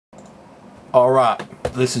Alright,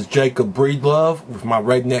 this is Jacob Breedlove with my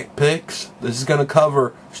Redneck picks. This is going to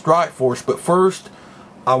cover Strikeforce, but first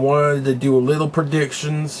I wanted to do a little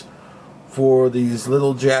predictions for these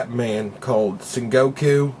little Jap man called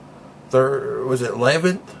Sengoku. Was it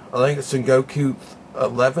 11th? I think it's Sengoku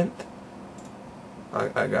 11th.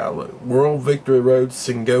 I gotta look. World Victory Road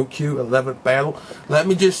Sengoku 11th battle. Let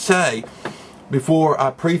me just say, before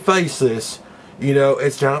I preface this, you know,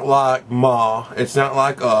 it's not like Ma, it's not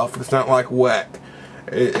like Uff, it's not like Weck,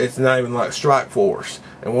 it's not even like Strikeforce.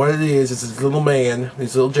 And what it is this little man,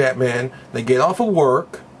 these little Jap men, they get off of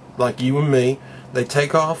work, like you and me, they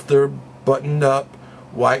take off their buttoned up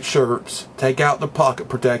white shirts, take out their pocket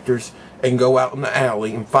protectors, and go out in the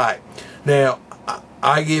alley and fight. Now,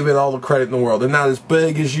 I give it all the credit in the world. They're not as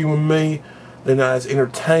big as you and me, they're not as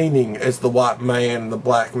entertaining as the white man and the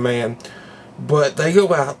black man, but they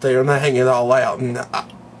go out there and they hang it all out, and I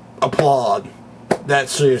applaud.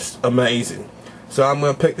 That's just amazing. So I'm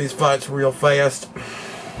going to pick these fights real fast.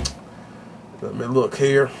 Let me look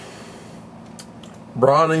here.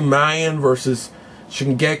 Brawny Mayan versus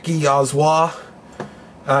Shingeki Azwa.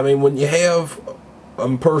 I mean, when you have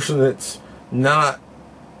a person that's not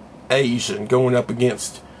Asian going up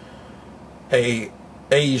against a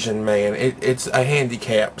Asian man, it's a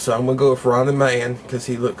handicap. So I'm going to go with Brawny Mayan because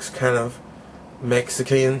he looks kind of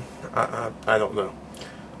Mexican. I don't know.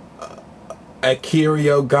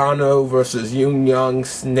 Akira Gano versus Yun Young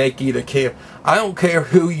Snake Eater Camp. I don't care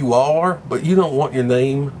who you are, but you don't want your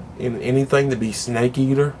name in anything to be Snake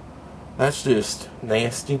Eater. That's just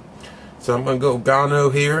nasty. So I'm going to go Gano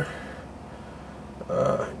here.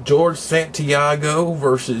 George Santiago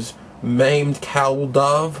versus Maimed Cow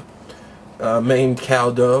Dove. Maimed Cow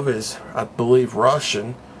Dove is, I believe,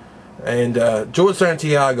 Russian. And George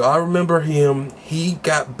Santiago, I remember him, he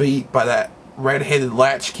got beat by that red-headed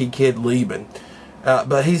latchkey kid Lieben.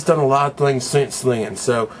 But he's done a lot of things since then.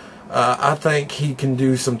 So I think he can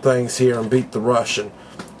do some things here and beat the Russian.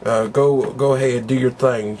 Go ahead, do your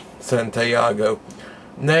thing, Santiago.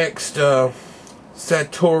 Next,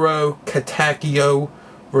 Satoru Katakio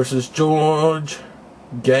versus George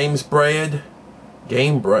Gamebred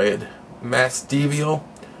Mastivial.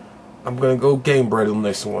 I'm going to go Gamebred on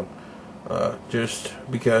this one. Just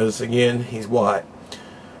because, again, he's white.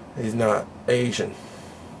 He's not Asian.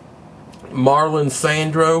 Marlon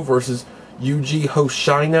Sandro versus Yuji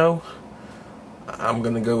Hoshino. I'm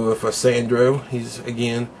going to go with Sandro. He's,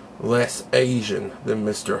 again, less Asian than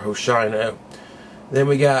Mr. Hoshino. Then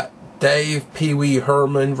we got Dave Pee Wee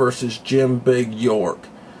Herman versus Jim Big York.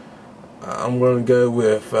 I'm going to go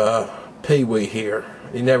with Pee Wee here.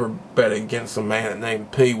 You never bet against a man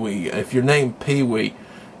named Pee Wee. If you're named Pee Wee,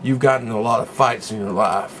 you've gotten a lot of fights in your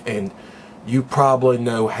life, and you probably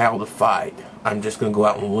know how to fight. I'm just going to go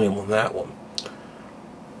out on a limb on that one.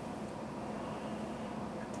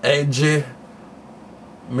 Eiji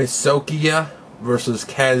Misokia versus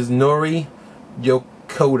Kazunori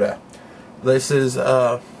Yokota. This is,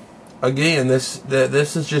 again,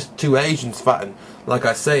 this is just two Asians fighting. Like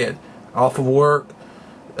I said, off of work,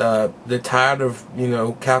 they're tired of, you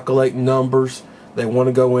know, calculating numbers. They want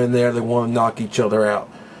to go in there, they want to knock each other out.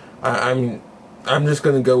 I'm just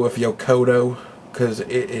going to go with Yokota because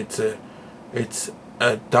it's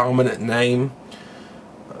a dominant name.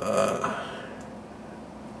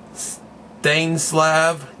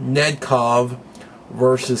 Stanislav Nedkov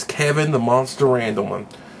versus Kevin the Monster Randleman.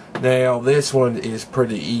 Now this one is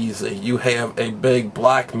pretty easy. You have a big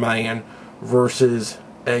black man versus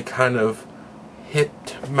a kind of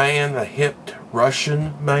hipped man, a hipped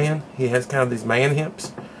Russian man. He has kind of these man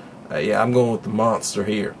hips. Yeah, I'm going with the monster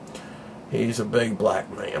here. He's a big black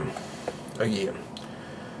man. Again.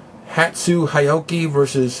 Hatsu Hayoki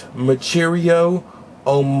versus Michirio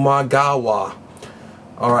Omagawa.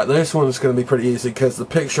 Alright, this one is going to be pretty easy because the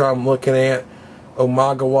picture I'm looking at,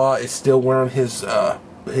 Omagawa is still wearing his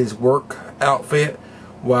work outfit,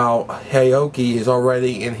 while Hayoki is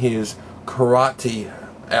already in his karate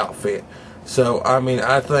outfit. So, I mean,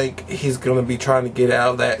 I think he's going to be trying to get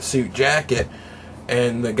out of that suit jacket,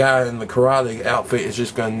 and the guy in the karate outfit is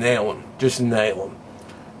just going to nail him. Just nail him.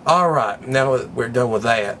 Alright, now that we're done with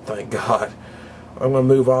that, thank God, I'm going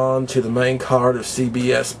to move on to the main card of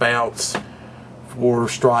CBS bouts for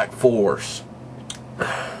Strikeforce.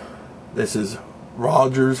 This is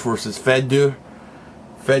Rogers versus Fedor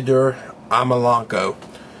Amalanko.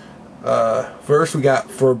 First we got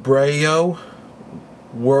Fabreo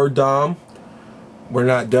Werdom, we're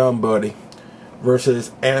not dumb, buddy,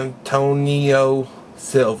 versus Antonio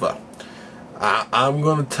Silva. I'm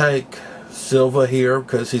going to take Silva here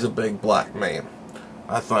because he's a big black man.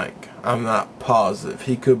 I think. I'm not positive.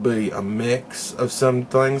 He could be a mix of some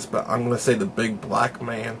things, but I'm going to say the big black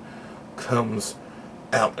man comes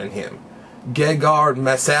out in him. Gegard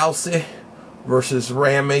Masalsi versus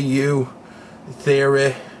Ramayu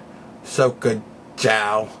Theory Soka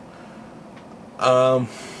Jow.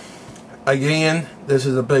 Again, this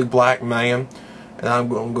is a big black man, and I'm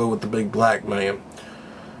going to go with the big black man.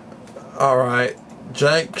 Alright,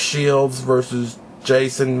 Jake Shields versus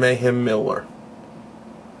Jason Mayhem Miller.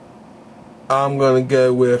 I'm going to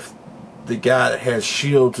go with the guy that has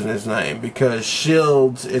shields in his name, because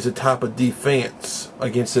shields is a type of defense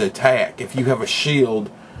against an attack. If you have a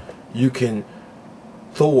shield, you can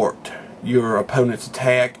thwart your opponent's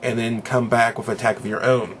attack and then come back with an attack of your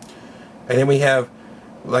own. And then we have,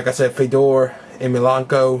 like I said, Fedor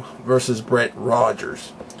Emelianenko versus Brett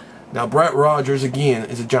Rogers. Now, Brett Rogers, again,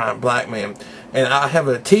 is a giant black man. And I have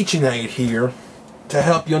a teaching aid here to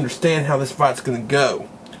help you understand how this fight's going to go.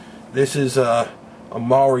 This is a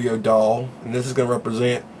Mario doll, and this is going to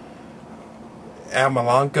represent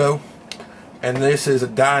Emelianenko. And this is a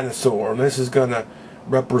dinosaur, and this is going to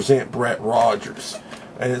represent Brett Rogers.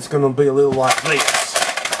 And it's going to be a little like this.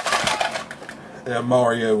 And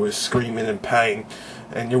Mario is screaming in pain.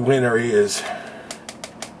 And your winner is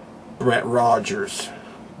Brett Rogers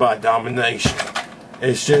by domination.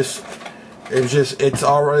 It's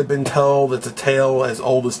already been told. It's a tale as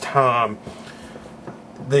old as time.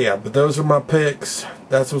 Yeah, but those are my picks.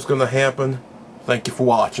 That's what's going to happen. Thank you for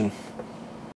watching.